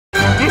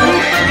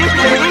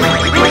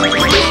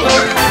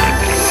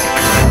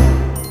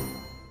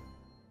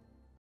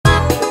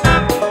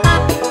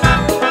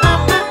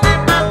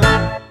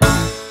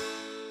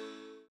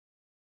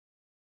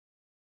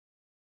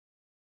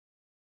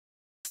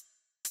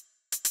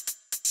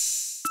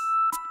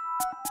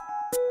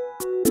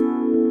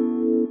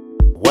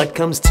What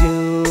comes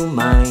to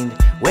mind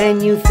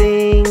when you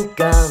think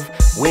of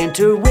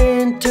winter,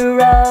 winter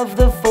of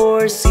the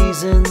four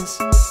seasons?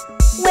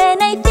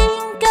 When I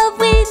think of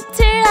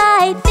winter,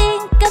 I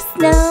think of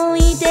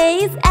snowy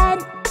days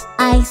and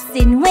ice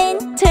in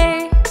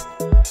winter.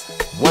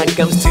 What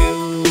comes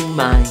to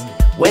mind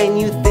when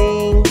you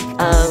think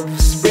of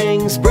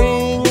spring,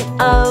 spring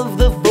of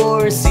the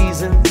four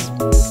seasons?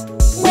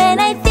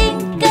 When I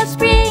think of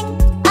spring,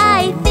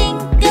 I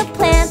think of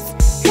plants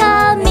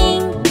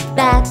coming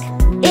back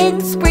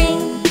in spring.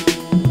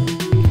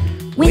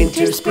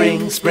 Winter,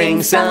 spring,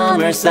 spring,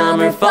 summer,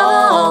 summer,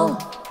 fall.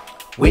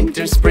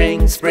 Winter,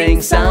 spring,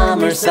 spring,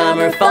 summer,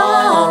 summer,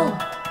 fall.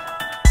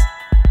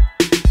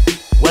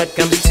 What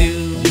comes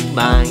to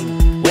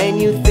mind when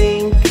you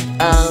think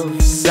of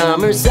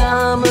summer,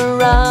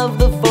 summer of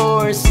the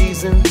four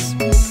seasons?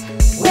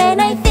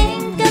 When I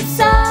think of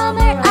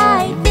summer,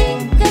 I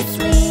think of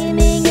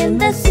swimming in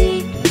the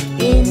sea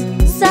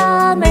in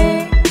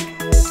summer.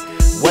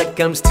 What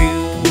comes to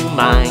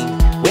mind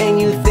when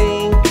you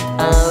think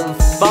of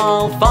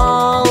fall,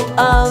 fall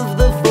of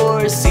the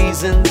four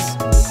seasons?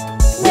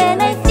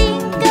 When I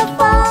think of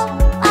fall,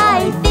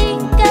 I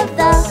think of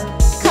the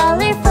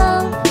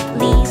colorful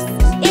leaves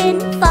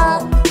in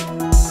fall.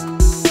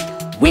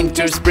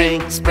 Winter,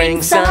 spring,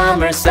 spring,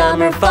 summer,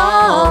 summer,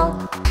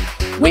 fall.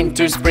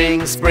 Winter,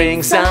 spring,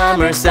 spring,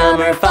 summer,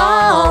 summer,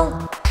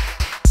 fall.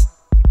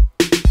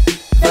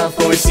 The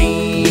four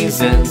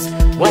seasons,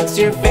 what's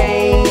your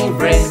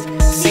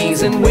favorite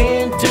season?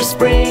 Winter,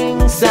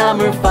 spring,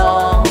 summer,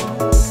 fall.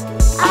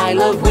 I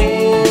love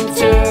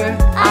winter,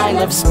 I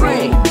love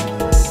spring,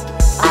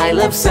 I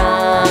love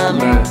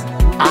summer,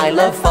 I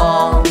love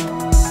fall.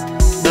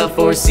 The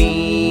four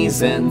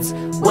seasons,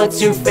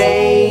 what's your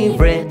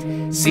favorite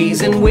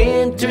season?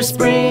 Winter,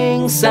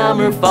 spring,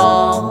 summer,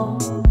 fall.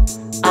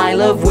 I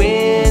love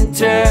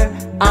winter,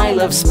 I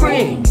love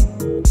spring,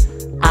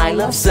 I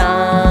love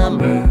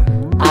summer,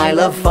 I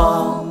love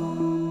fall.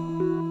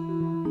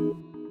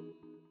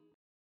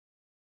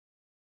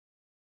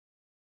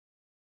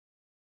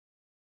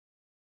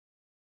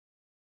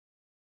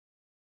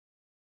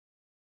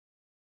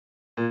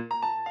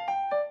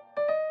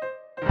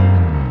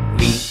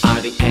 We are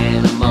the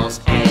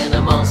animals,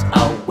 animals,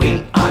 oh,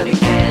 we are the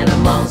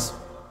animals.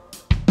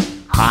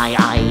 Hi,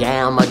 I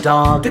am a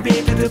dog.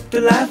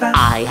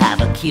 I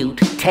have a cute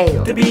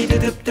tail.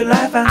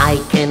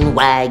 I can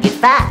wag it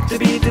fast.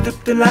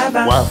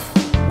 Woof,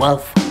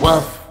 woof,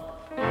 woof.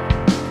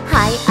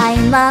 Hi,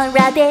 I'm a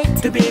rabbit.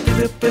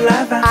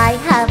 I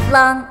have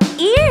long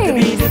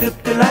ears.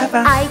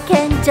 I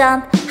can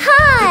jump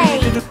high.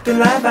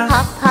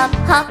 Hop, hop,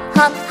 hop,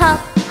 hop, hop,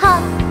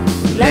 hop.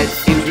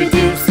 Let's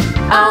introduce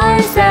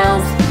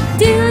ourselves.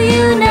 Do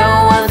you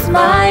know us,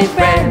 my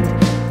friend?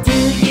 Do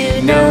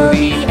you know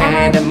the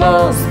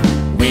animals?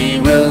 We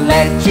will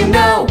let you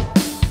know.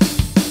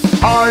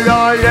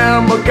 I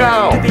am a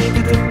cow.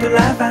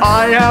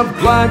 I have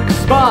black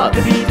spots.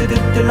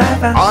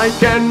 I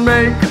can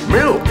make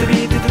milk.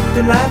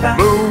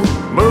 Moo,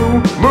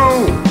 moo,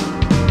 moo.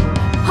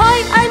 Hi,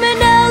 I'm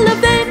an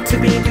elephant.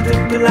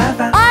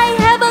 I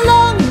have a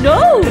long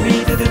nose.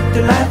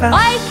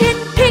 I can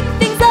pick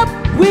things up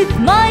with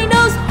my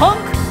nose.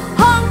 Honk,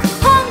 honk,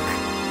 honk.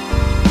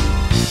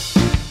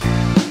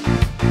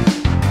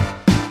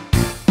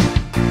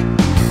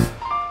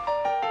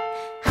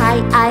 Hi,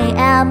 I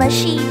am a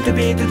sheep.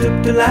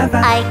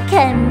 I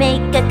can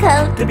make a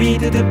coat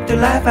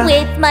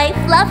with my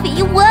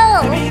fluffy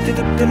wool.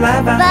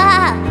 Ba,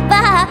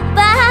 ba,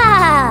 ba.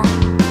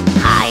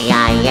 Hi,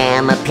 I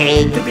am a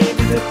pig.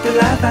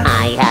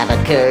 I have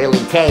a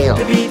curly tail.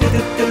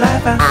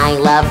 I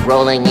love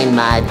rolling in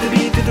mud.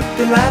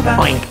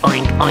 Oink,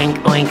 oink, oink,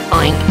 oink,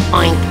 oink,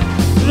 oink.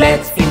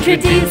 Let's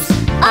introduce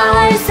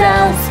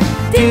ourselves.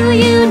 Do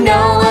you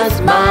know us,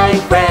 my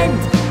friend?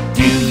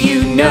 Do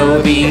you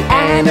know the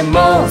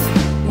animals?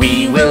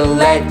 We will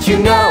let you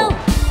know.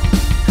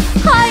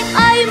 Hi,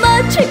 I'm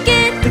a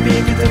chicken.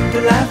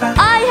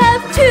 I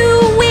have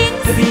 2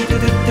 wings,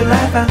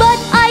 but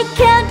I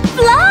can't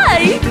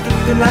fly.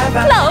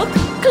 Cloak,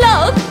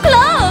 cloak,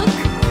 cloak.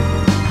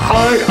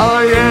 Hi,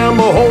 I am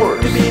a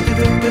horse.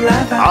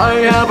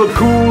 I have a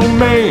cool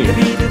mane.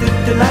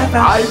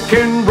 I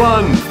can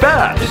run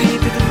fast.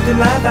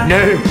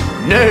 Nay,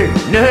 nay,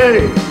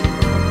 nay.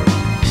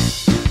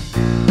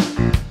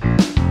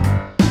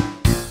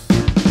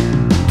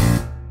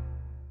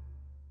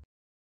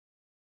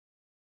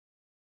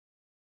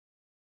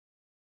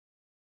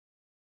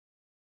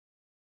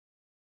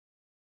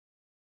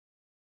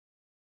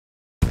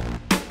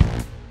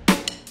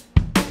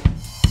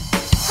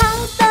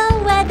 How's the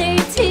weather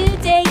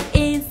today?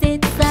 Is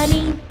it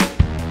sunny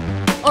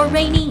or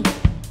rainy?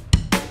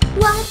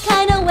 What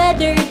kind of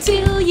weather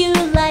do you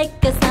like?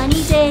 A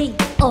sunny day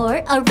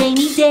or a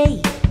rainy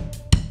day?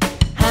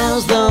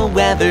 How's the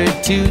weather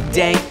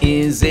today?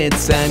 Is it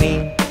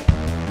sunny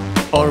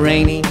or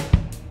rainy?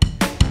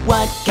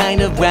 What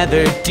kind of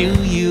weather do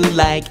you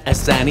like? A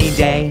sunny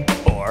day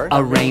or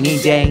a rainy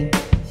day?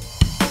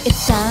 It's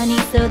sunny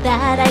so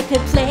that I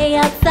could play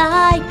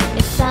outside.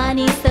 It's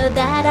sunny so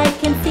that I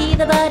can see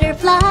the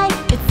butterfly.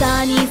 It's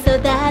sunny so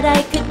that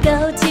I could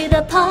go to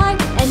the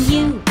park. And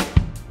you,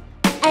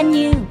 and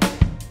you.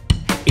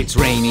 It's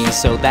rainy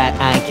so that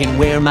I can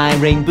wear my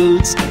rain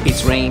boots.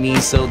 It's rainy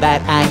so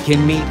that I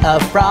can meet a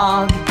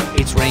frog.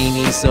 It's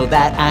rainy so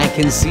that I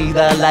can see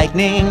the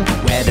lightning.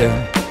 Weather,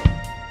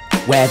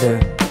 weather.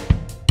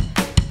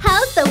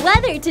 How's the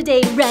weather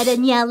today, red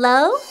and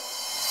yellow?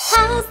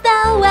 How's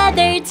the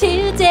weather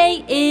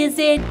today? Is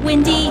it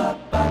windy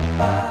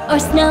or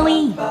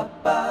snowy?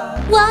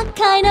 What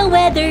kind of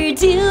weather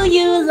do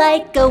you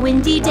like? A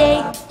windy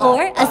day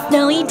or a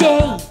snowy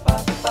day?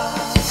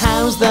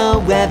 How's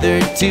the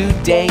weather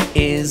today?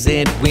 Is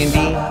it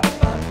windy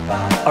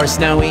or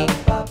snowy?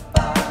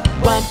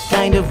 What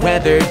kind of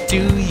weather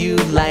do you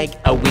like?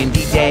 A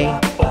windy day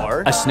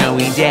or a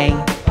snowy day?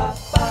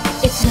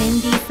 It's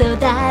windy so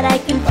that I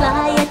can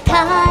fly a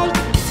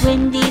kite. It's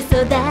windy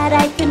so that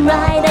I can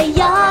ride a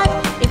yacht.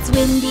 It's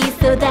windy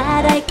so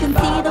that I can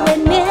see the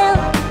windmill.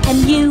 And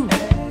you,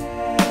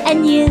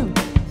 and you.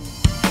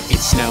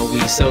 It's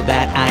snowy so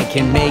that I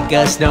can make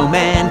a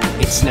snowman.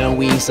 It's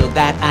snowy so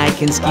that I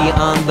can ski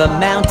on the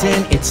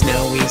mountain. It's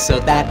snowy so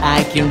that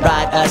I can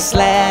ride a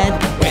sled.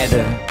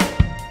 Weather,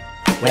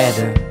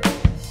 weather.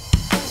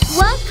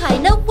 What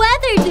kind of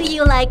weather do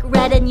you like,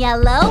 red and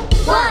yellow?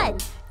 1,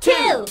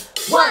 2,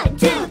 1,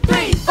 2,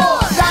 3,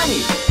 4.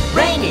 Sunny,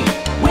 rainy,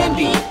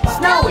 windy,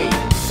 snowy.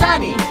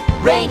 Sunny,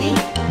 rainy,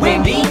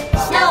 windy,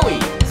 snowy.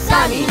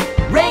 Sunny,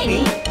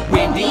 rainy,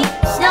 windy,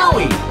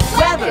 snowy.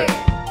 Weather,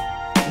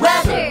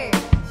 weather.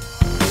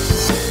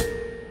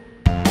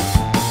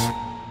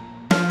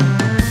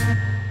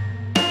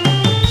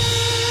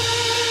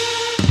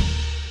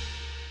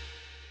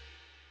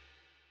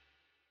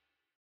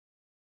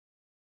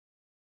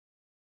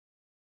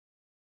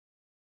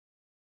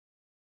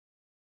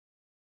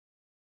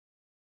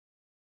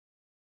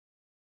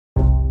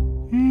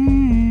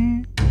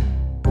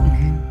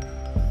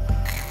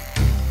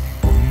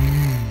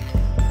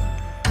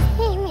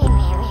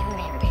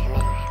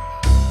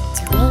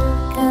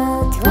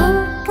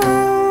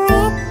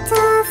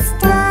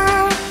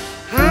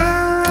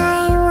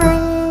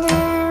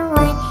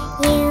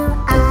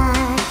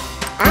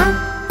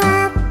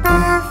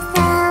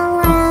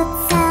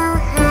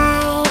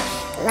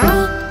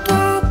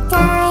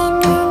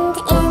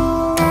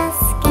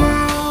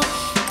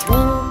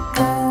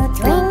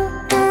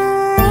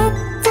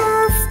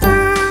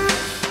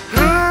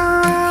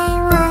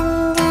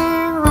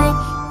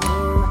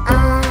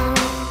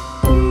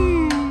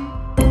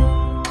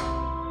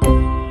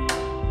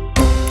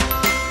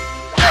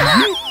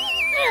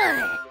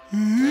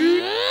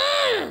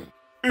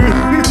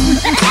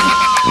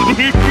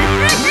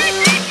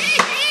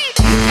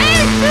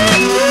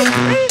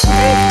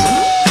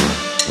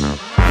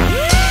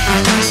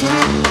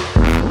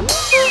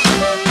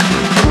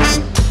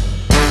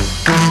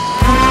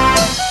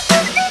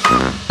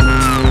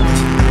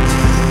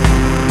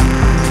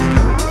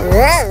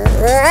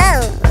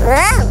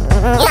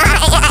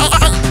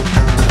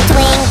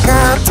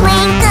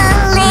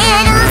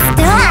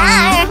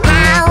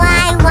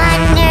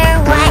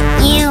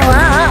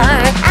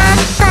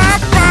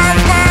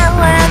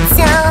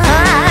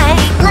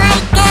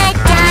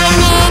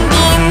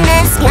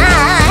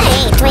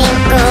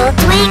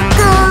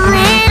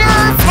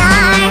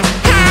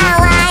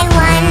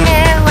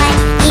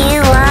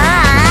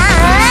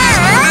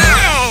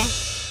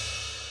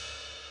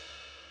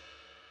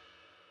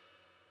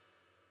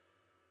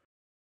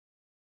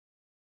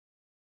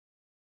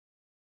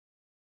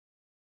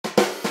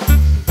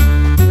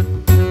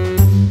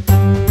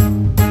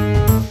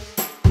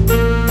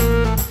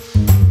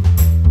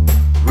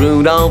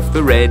 Rudolph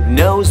the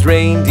red-nosed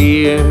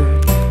reindeer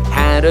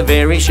had a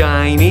very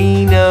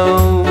shiny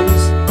nose.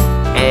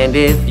 And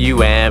if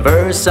you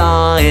ever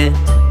saw it,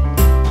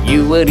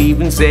 you would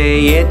even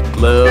say it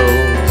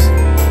glows.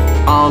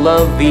 All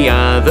of the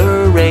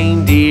other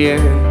reindeer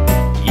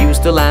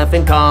used to laugh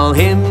and call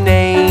him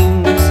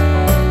names.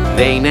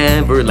 They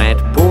never let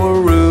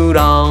poor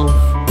Rudolph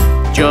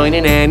join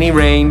in any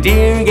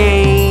reindeer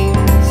games.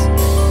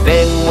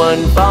 Then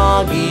one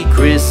foggy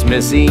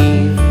Christmas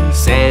Eve,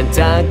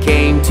 Santa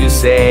came to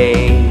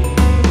say,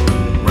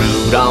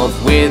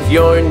 Rudolph, with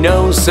your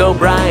nose so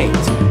bright,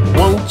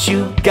 won't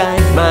you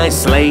guide my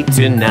sleigh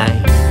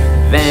tonight?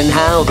 Then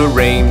how the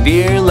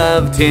reindeer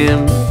loved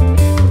him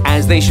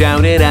as they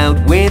shouted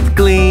out with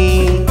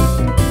glee,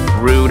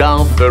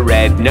 Rudolph the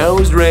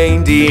red-nosed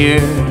reindeer,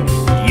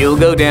 you'll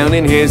go down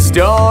in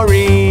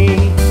history.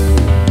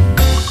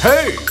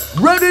 Hey,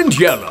 red and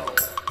yellow.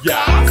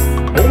 Yes?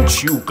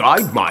 Won't you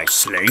guide my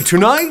sleigh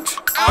tonight?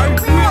 I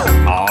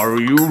will! Are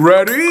you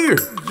ready?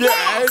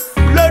 Yes!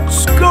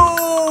 Let's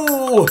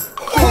go! Ho,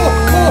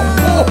 ho,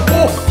 ho,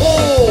 ho, ho!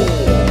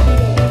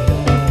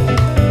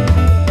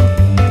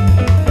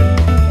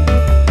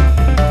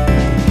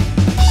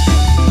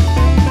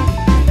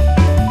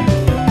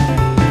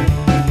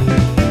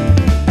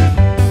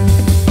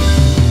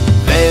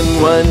 Then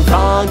one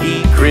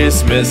foggy Christmas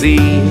Christmas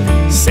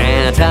Eve,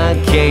 Santa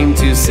came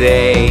to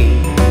say,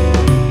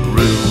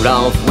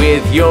 Rudolph,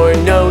 with your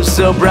nose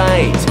so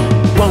bright,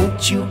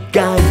 won't you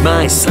guide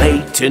my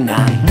sleigh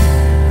tonight?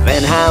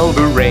 Then how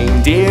the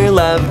reindeer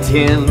loved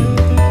him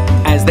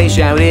as they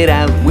shouted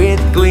out with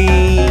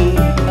glee,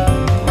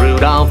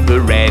 Rudolph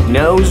the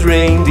red-nosed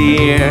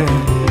reindeer,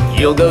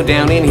 you'll go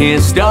down in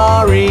his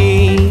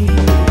story.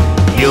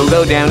 You'll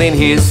go down in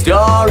his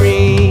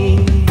story.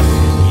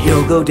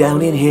 You'll go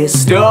down in his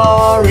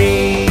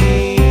story.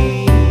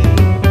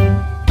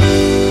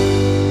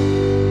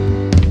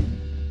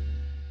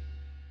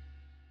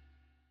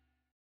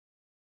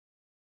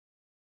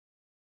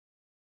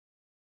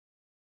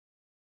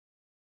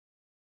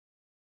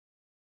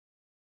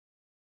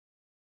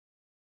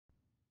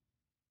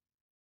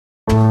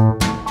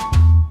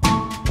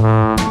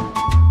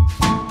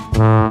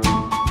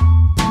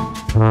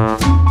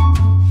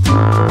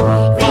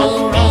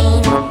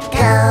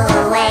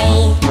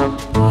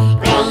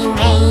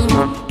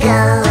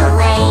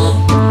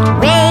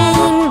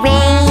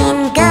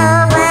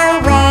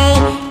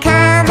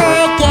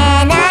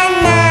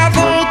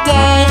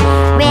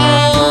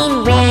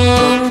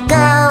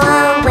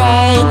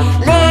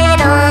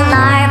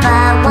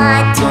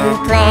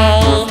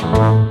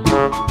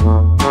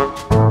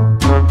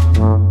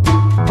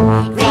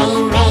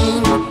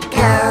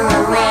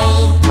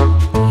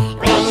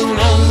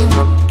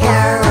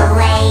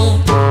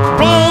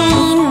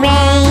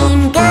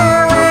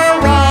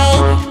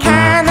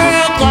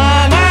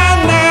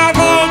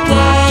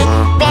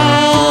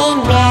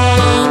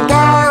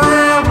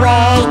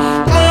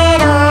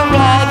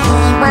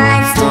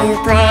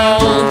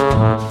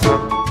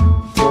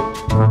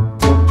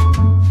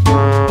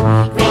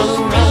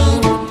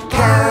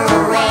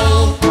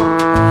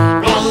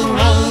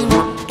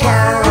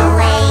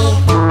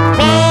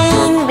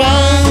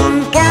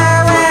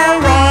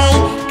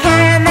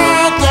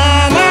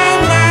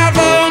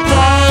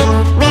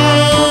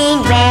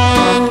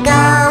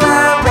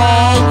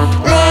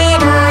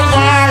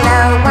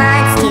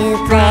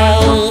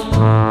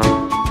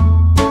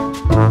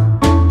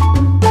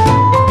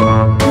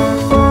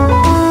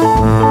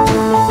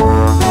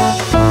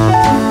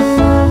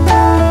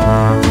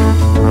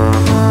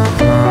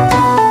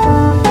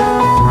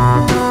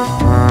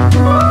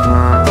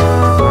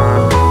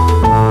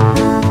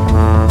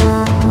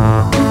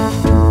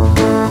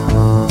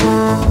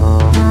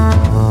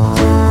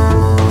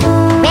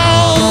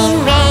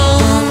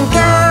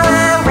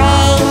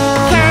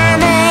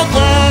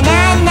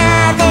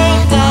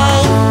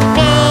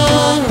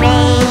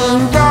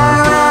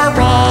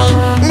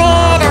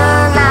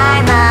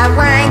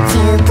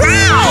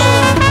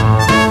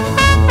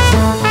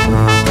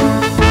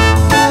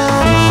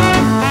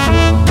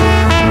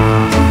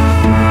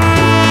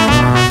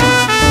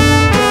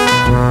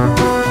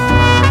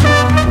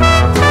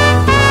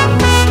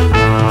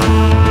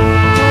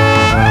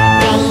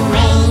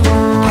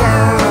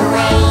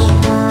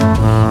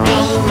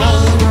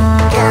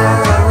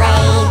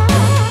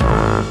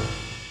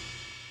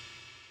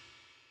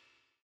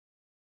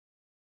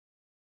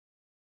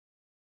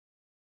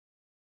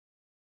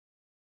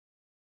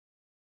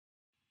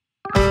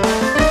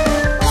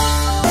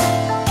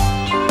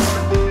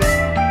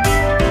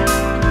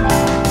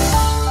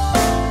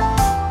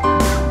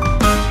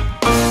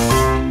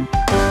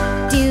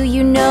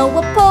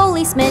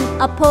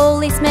 A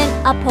policeman,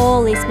 a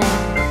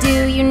policeman.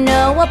 Do you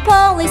know a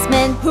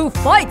policeman who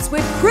fights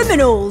with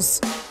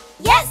criminals?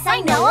 Yes,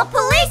 I know a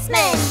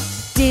policeman.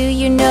 Do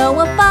you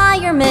know a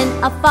fireman,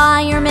 a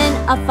fireman,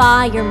 a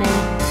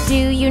fireman? Do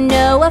you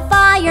know a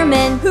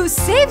fireman who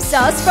saves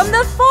us from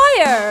the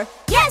fire?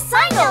 Yes,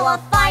 I know a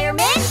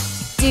fireman.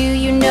 Do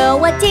you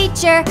know a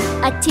teacher,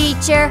 a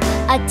teacher,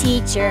 a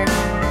teacher?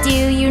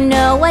 Do you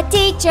know a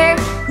teacher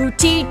who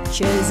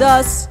teaches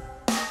us?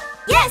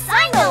 Yes,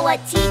 I know a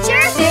teacher.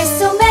 There's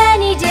so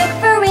many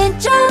different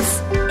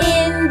jobs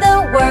in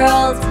the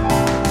world.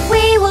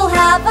 We will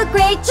have a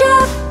great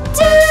job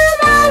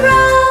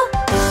tomorrow.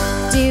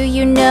 Do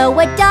you know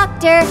a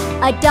doctor,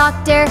 a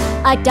doctor,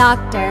 a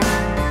doctor?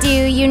 Do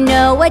you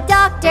know a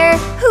doctor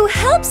who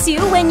helps you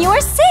when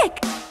you're sick?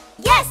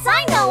 Yes,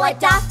 I know a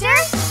doctor.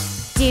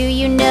 Do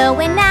you know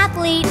an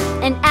athlete,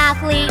 an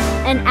athlete,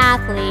 an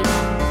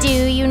athlete?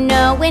 Do you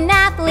know an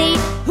athlete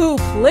who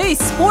plays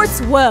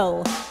sports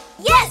well?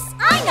 Yes,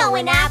 I know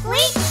an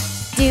athlete.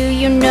 Do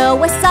you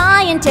know a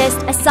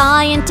scientist, a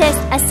scientist,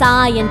 a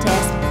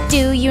scientist?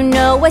 Do you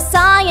know a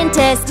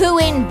scientist who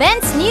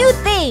invents new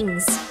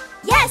things?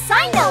 Yes,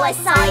 I know a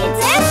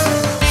scientist.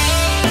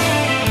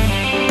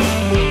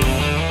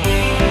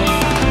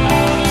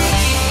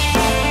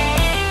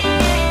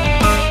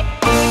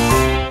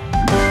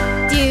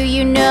 Do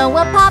you know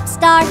a pop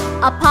star,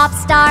 a pop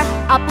star,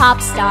 a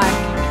pop star?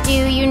 Do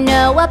you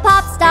know a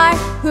pop star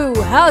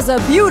who has a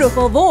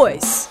beautiful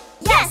voice?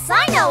 Yes,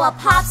 I know a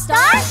pop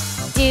star.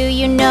 Do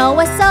you know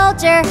a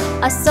soldier,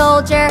 a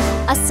soldier,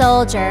 a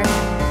soldier?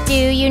 Do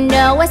you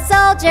know a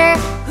soldier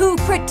who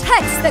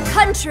protects the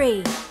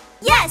country?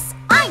 Yes,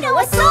 I know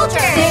a soldier.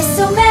 There's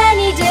so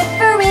many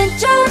different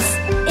jobs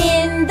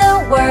in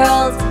the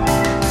world.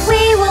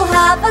 We will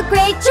have a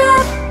great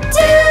job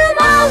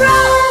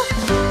tomorrow.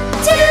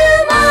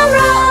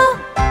 Tomorrow.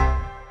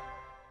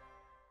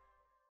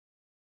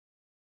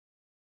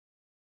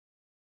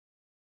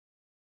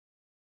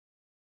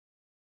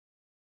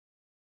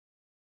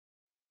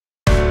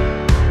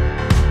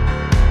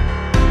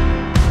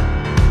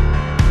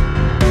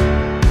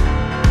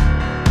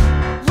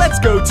 Let's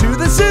go to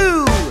the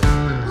zoo!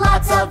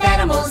 Lots of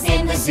animals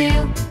in the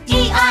zoo.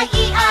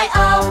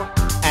 E-I-E-I-O.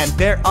 And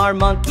there are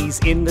monkeys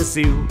in the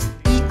zoo.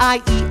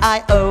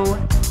 E-I-E-I-O.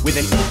 With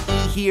an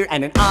E-E here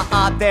and an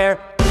ah-ah there.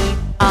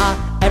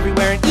 E-ah,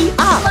 everywhere an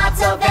E-ah.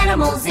 Lots of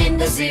animals in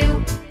the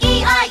zoo.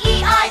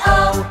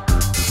 E-I-E-I-O.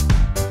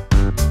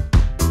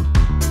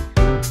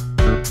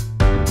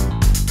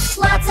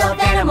 Lots of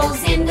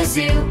animals in the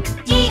zoo.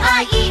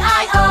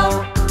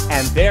 E-I-E-I-O.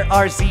 And there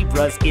are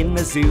zebras in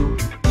the zoo.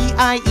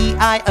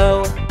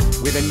 E-I-E-I-O.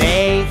 With a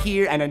neigh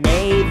here and a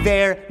neigh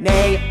there.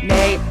 Neigh,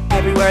 neigh,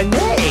 everywhere a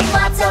neigh.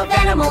 Lots of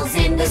animals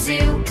in the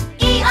zoo.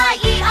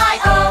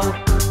 E-I-E-I-O.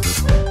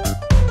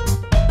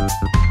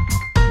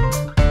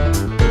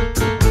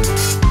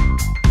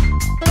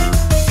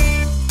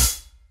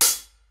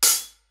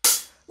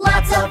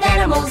 Lots of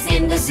animals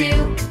in the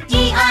zoo.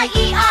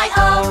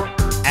 E-I-E-I-O.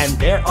 And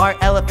there are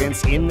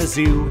elephants in the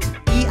zoo.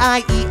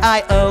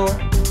 E-I-E-I-O.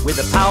 With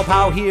a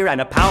pow-pow here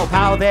and a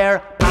pow-pow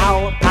there.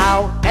 Pow,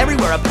 pow,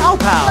 everywhere a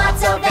pow-pow.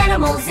 Lots of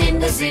animals in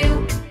the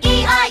zoo.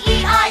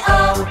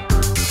 E-I-E-I-O.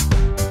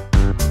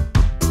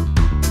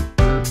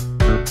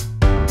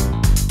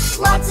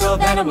 Lots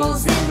of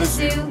animals in the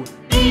zoo.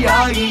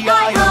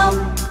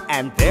 E-I-E-I-O.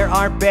 And there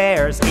are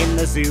bears in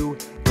the zoo.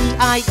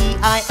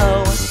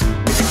 E-I-E-I-O.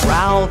 With a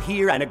growl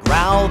here and a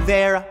growl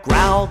there.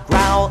 Growl,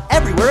 growl,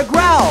 everywhere a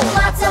growl.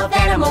 Lots of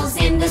animals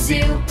in the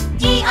zoo.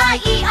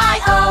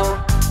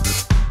 E-I-E-I-O.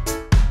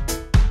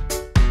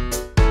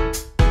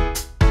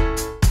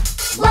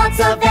 Lots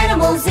of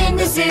animals in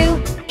the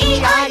zoo.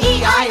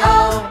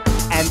 E-I-E-I-O.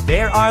 And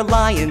there are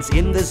lions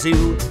in the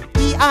zoo.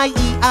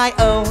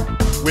 E-I-E-I-O.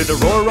 With a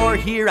roar, roar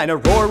here and a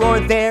roar, roar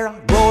there.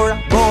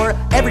 Roar, roar,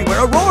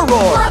 everywhere a roar,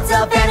 roar. Lots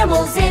of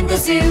animals in the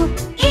zoo.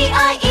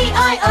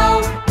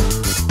 E-I-E-I-O.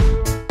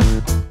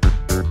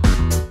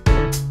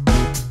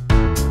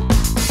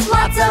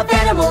 Lots of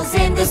animals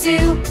in the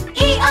zoo.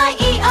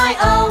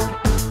 E-I-E-I-O.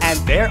 And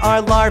there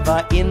are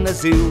larvae in the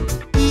zoo.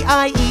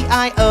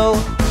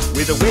 E-I-E-I-O.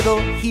 With a wiggle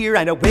here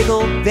and a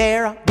wiggle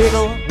there.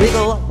 Wiggle,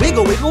 wiggle,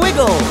 wiggle, wiggle,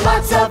 wiggle.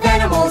 Lots of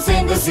animals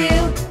in the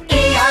zoo.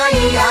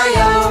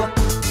 E-I-E-I-O.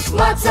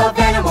 Lots of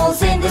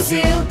animals in the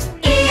zoo.